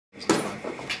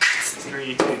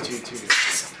3, 2, 2, 2.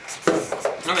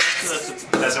 Okay, so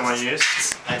that's the one you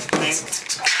use. I think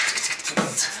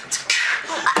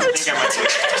I might do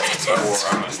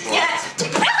 4. Yes.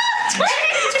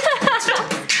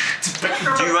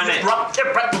 Do you run it?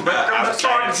 I'm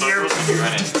sorry, do you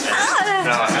run it?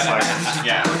 No, I'm sorry.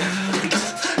 Yeah.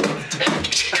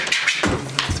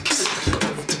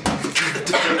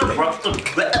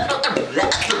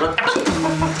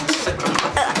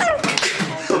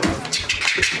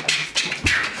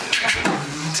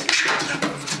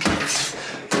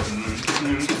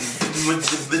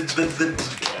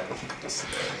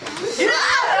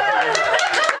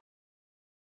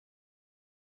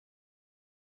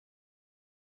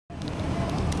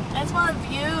 I just want a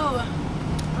view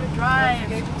or drive.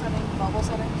 Bubble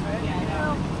settings, right? Yeah, I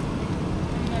know.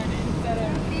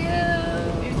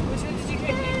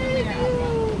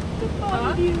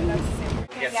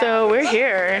 So we're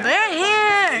here. We're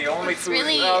here. The only food.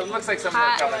 really It looks like some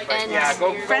more coming. But and yeah,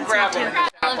 go grab them.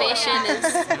 elevation is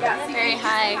very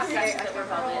high.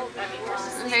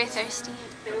 I'm very thirsty.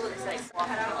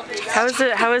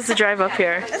 How is the drive up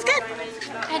here? It's good.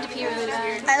 I had to pee really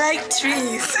bad. I like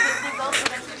trees.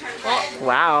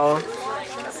 Wow.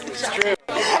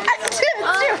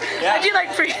 I do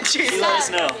like pretty trees. Let us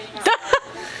know.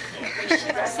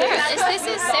 Sarah, this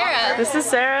is Sarah. This is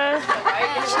Sarah.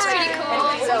 She's pretty cool.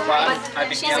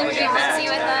 She's in frequency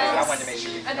with us.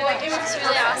 She's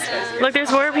really awesome. Look,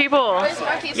 there's more people. More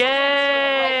people.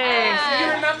 Yay!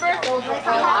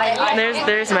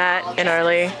 There's Matt and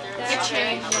Arlie.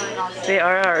 They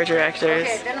are our directors.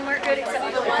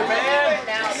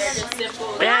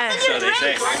 Yeah. So they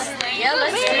say. Yeah,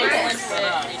 let's do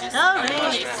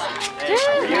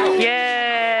it.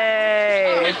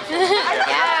 Yay!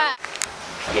 Yeah.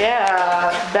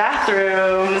 Yeah,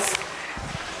 bathrooms.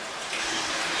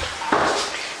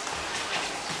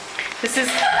 This is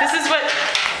what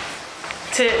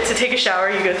to take a shower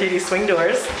you go through these swing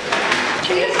doors.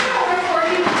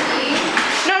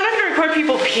 No, I'm not gonna record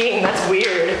people peeing, that's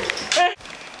weird.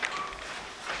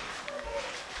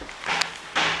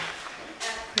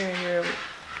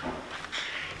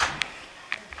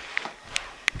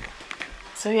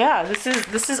 So yeah,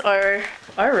 this is our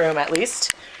room at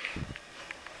least.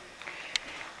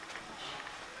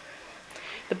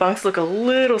 The bunks look a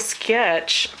little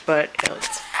sketch, but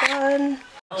it's fun.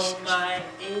 Oh my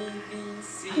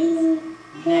ABCs,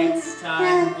 next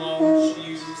time won't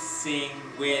you sing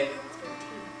with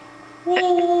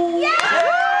Twinkle,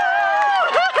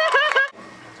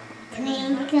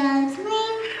 twinkle,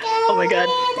 Oh my god.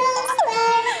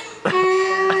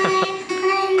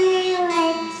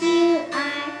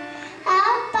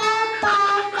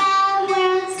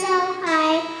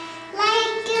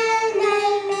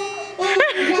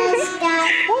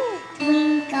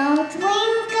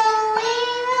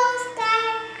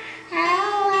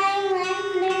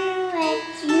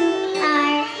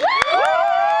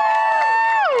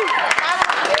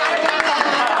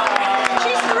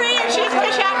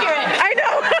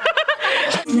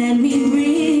 Let me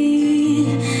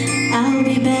breathe, I'll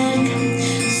be back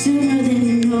sooner than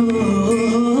you know.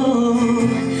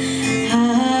 I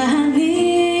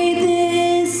need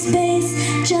this space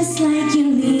just like you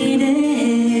need it.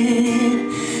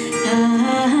 I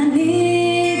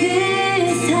need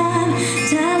this time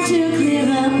to clear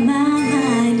up my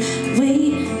mind.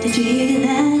 Wait, did you hear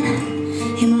that?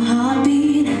 Hear my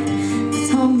heartbeat? It's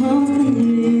almost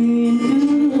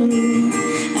bleeding.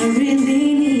 I really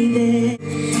need it.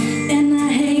 And I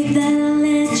hate that I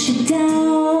let you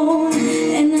down.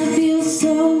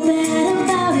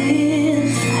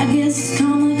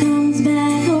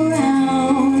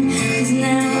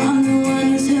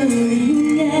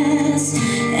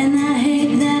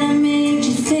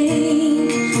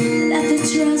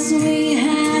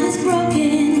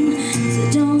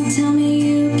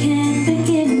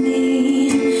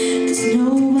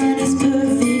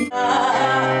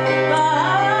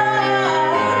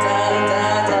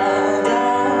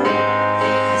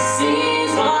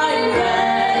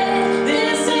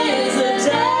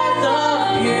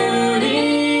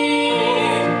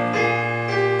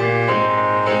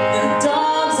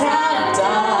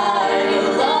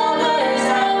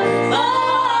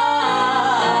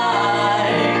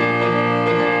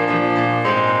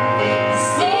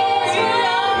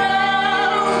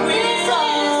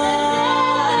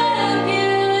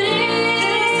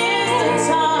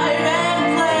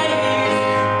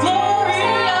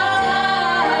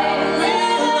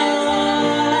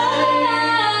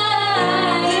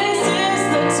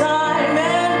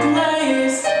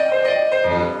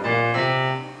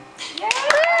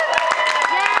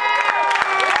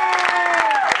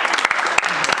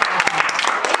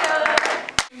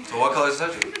 What color is the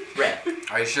touch? Red.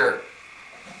 Are you sure?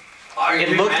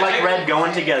 It looked like red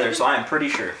going together, so I'm pretty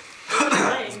sure.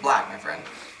 It's black, my friend.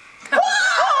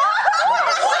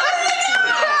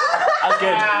 That's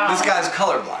good. This guy's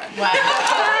colorblind.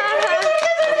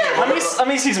 Let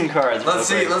me see some cards. Let's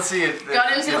see if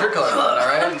you're colorblind,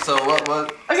 alright? So what?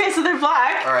 Okay, so they're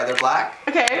black. Alright, they're black?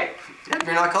 Okay.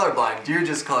 You're not colorblind, you're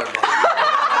just colorblind.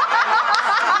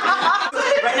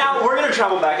 Right now, we're gonna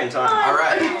travel back in time.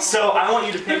 Alright. So I want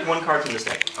you to pick one card from this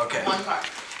deck. Okay. One card.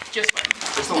 Just one.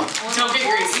 Just the one. Don't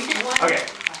get greasy. Okay.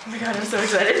 Oh my god, I'm so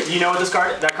excited. Do you know what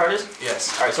that card is?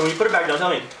 Yes. Alright, so when you put it back, don't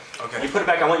tell me. Okay. When you put it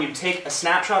back, I want you to take a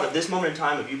snapshot of this moment in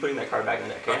time of you putting that card back in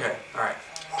the deck, okay? Okay, alright.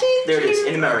 There it is,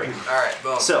 in memory. Alright,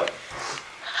 boom. So,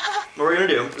 what we're gonna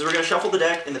do is we're gonna shuffle the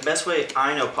deck in the best way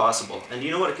I know possible. And do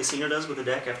you know what a casino does with a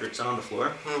deck after it's on the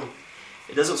floor?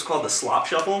 It does what's called the slop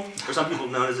shuffle, or some people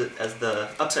know it as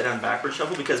the upside down backward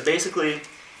shuffle, because basically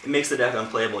it makes the deck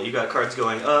unplayable. You got cards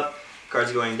going up,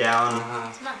 cards going down.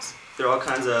 It's nice. They're all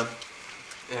kinds of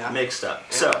mixed up.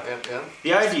 Yeah, So, yeah.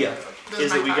 the idea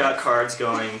is that we got cards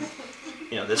going,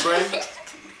 this way,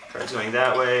 cards going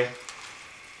that way,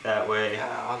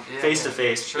 face to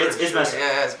face. Sure, it's messed up.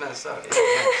 Yeah, it's messed up. Yeah.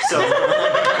 So,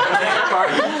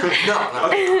 card. No.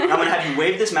 I'm gonna have you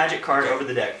wave this magic card over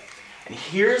the deck. And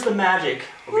here's the magic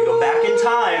where we go back in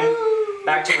time,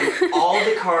 back to when all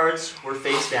the cards were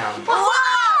face down.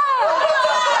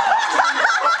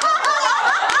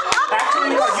 Back to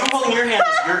when the card you holding your hand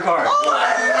is your card.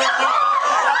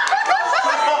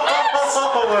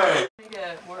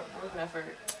 Work effort.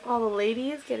 All the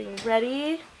ladies getting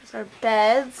ready. There's our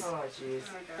beds. Oh, jeez.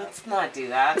 Let's not do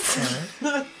that.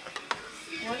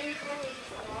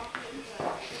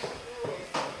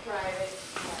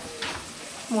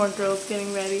 More girls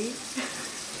getting ready.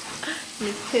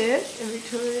 Miss Tish and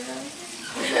Victoria.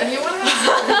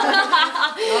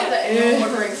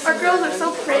 Our girls are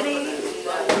so pretty.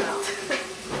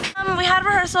 We had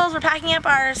rehearsals. We're packing up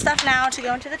our stuff now to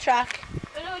go into the truck.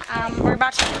 We're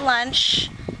about to eat lunch,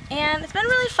 and it's been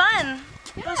really fun.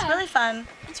 It was really fun.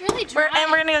 It's really dry.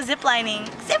 And we're gonna go ziplining.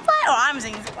 Zipline? Oh, I'm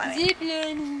singing ziplining.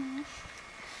 Ziplining.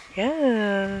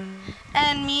 Yeah.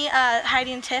 And me,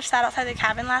 Heidi, and Tiff sat outside the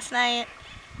cabin last night,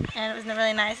 and it was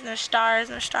really nice. And there's stars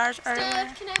everywhere.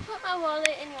 Steph, can I put my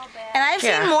wallet in your bag? And I've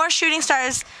seen more shooting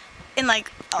stars in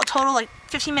like a total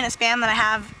 15-minute span than I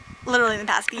have literally in the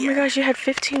past year. Oh my gosh, you had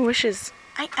 15 wishes.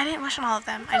 I didn't wish on all of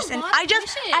them. I wishes.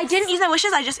 didn't use my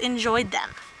wishes. I just enjoyed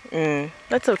them.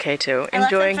 That's okay too. I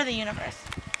left them for the universe.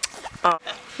 Oh.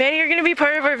 Manny, you're gonna be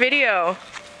part of our video.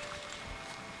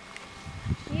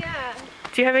 Yeah.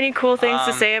 Do you have any cool things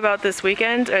to say about this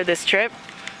weekend or this trip?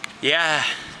 Yeah,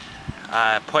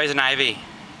 poison ivy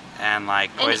and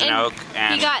like poison oak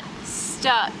and he got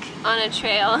stuck on a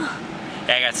trail.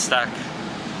 Yeah, I got stuck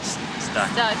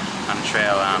on a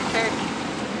trail.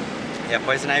 Yeah,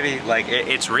 poison ivy, like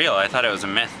it's real. I thought it was a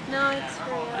myth. No, it's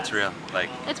real. It's real. Like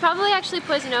it's probably actually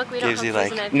poison oak. We don't know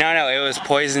poison ivy. No, it was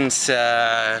poison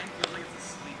sarcoma,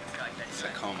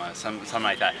 something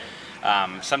like that.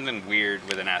 Something weird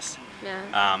with an S.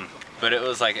 Yeah. But it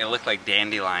was like it looked like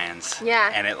dandelions.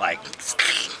 Yeah. And it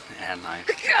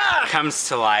comes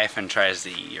to life and tries to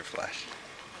eat your flesh.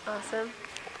 Awesome.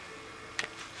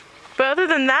 But other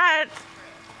than that,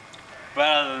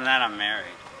 I'm married.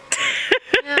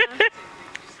 Yeah.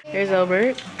 Here's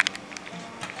Albert.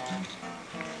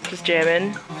 Just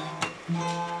jamming.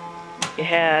 He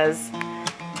has.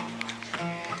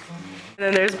 And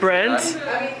then there's Brent.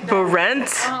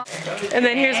 And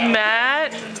then here's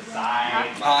Matt.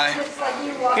 Hi.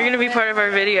 You're gonna be part of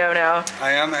our video now.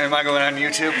 I am. Am I going on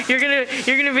YouTube? You're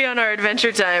gonna be on our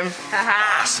Adventure Time.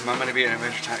 Awesome. I'm gonna be in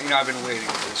Adventure Time. You know, I've been waiting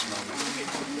for this moment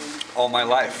all my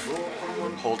life.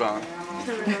 Hold on.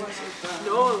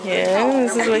 Yeah,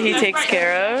 this is what he takes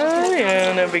care of.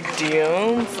 Yeah, no big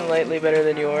deal. It's slightly better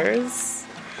than yours.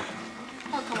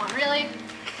 Oh, come on, really?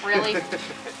 Really?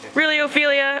 Really,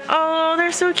 Ophelia? Oh,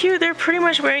 they're so cute. They're pretty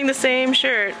much wearing the same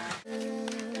shirt.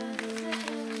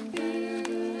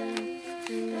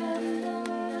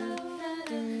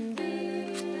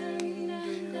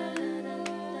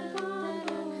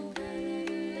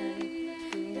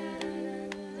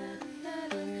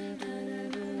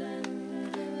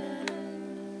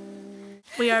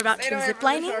 We are about to go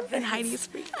ziplining, and Heidi's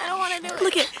freaking. I don't want to do it.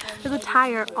 Look at, there's a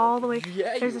tire all the way.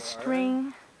 There's a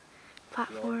string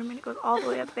platform, and it goes all the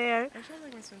way up there.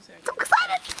 So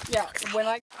excited! Yeah, when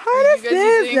I Harness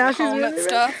this. Now she's helmet really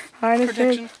stuff. Harness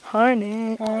it.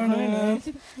 Harness.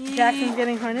 Jackson's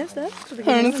getting harnessed up.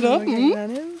 Harnessed up.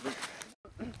 Go,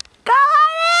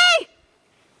 Heidi!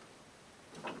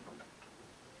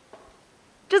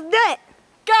 Just do it.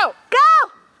 Go! Go!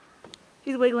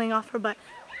 She's wiggling off her butt.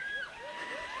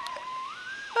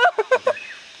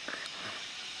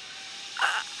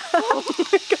 Oh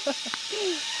my god.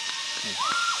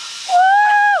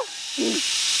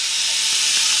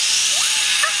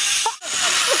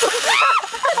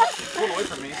 Pull away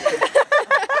from me.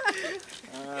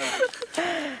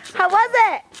 How was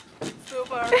it?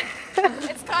 Super.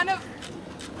 It's kind of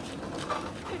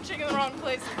pitching in the wrong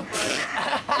place.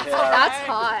 That's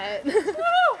hot.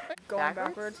 Going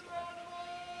backwards.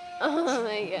 Oh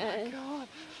my god.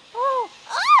 Oh!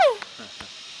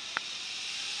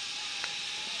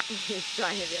 He's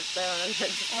trying to be upside down.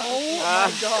 Oh my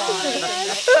god.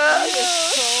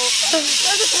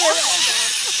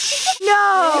 No!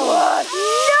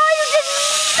 No, you did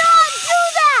not do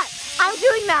that! I'm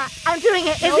doing that. I'm doing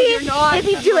it. No, you're not. Is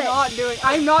he do it?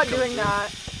 I'm not doing that.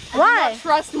 Why? I do not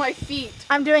trust my feet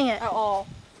I'm doing it. at all.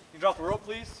 Can you drop the rope,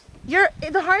 please?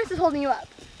 The harness is holding you up.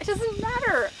 It doesn't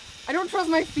matter. I don't trust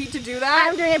my feet to do that.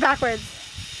 I'm doing it backwards.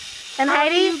 And How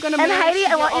Heidi, are you gonna manage Heidi, to I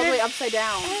get want all you the way to. upside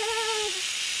down.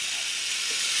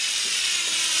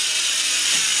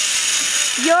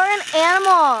 You're an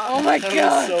animal. Oh my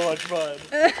god. So much fun.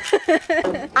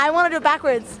 I want to do it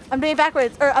backwards. I'm doing it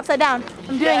backwards or upside down.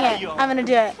 I'm doing it. I'm gonna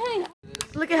do it.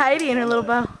 Look at Heidi and her little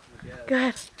bow.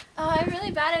 Good. Oh, I'm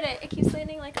really bad at it. It keeps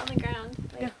landing like on the ground.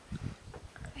 Like,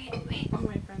 wait. All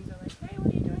my friends are like, hey, what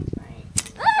are you doing tonight?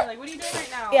 They're like, what are you doing right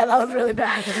now? Yeah, that was really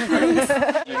bad.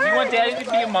 Do you want Daddy to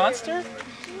be a monster? You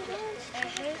do?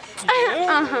 I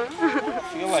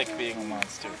feel like being a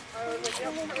monster.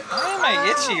 Why am I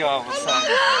itchy all of a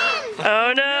sudden?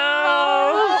 Oh no!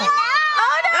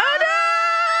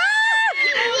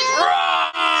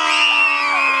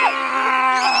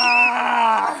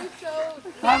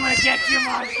 I'm gonna get you,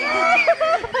 monster!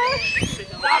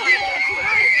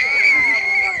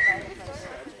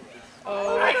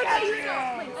 Oh my god.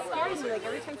 Like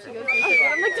every time she goes,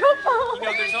 I'm like, don't fall. You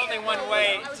know, there's only one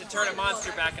way to turn a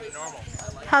monster back into normal.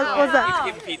 How was that?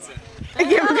 Give him pizza.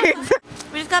 Give him pizza.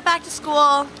 We just got back to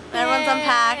school. Everyone's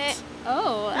unpacked.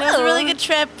 Oh, And it was a really good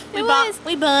trip. We bonded.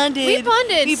 We bonded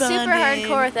We super bonded.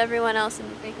 hardcore with everyone else in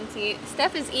the frequency.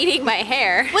 Steph is eating my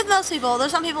hair. With most people.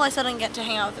 There's some people I still didn't get to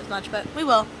hang out with as much, but we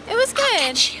will. It was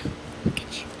good.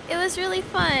 It was really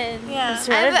fun. Yeah. I'm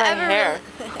surrounded by hair.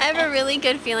 I have a really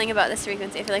good feeling about this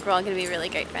frequency. I feel like we're all going to be really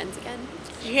great friends again.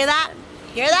 You hear that?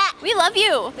 Hear that? We love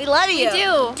you. We love you. We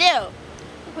do. Do.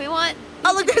 We want...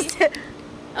 Oh, look, there's Tiff.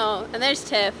 Oh, and there's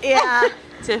Tiff. Yeah.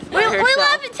 Tiff we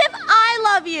love you, Tiff. I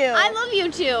love you. I love you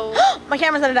too. My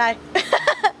camera's gonna die.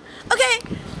 Okay.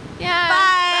 Yeah.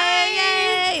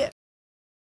 Bye. Bye.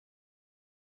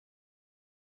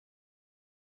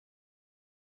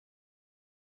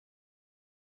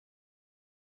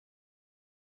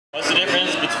 What's the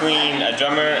difference between a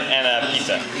drummer and a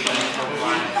pizza?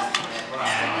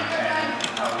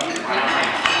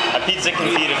 A pizza can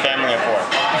feed a family of 4.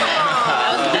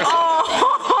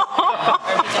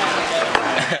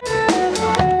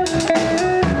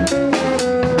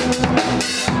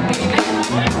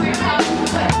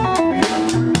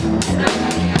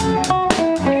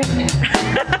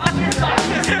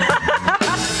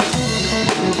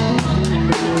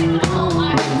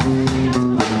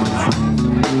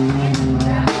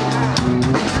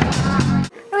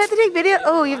 Video.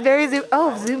 Oh, you're very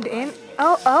zoomed in.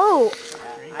 Oh,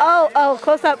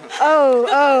 close up. Oh,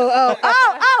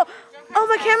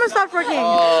 my camera stopped working.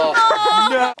 Oh,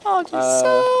 no. Oh, you're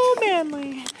so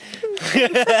manly. Do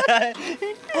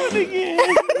it again.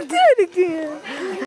 Do it again.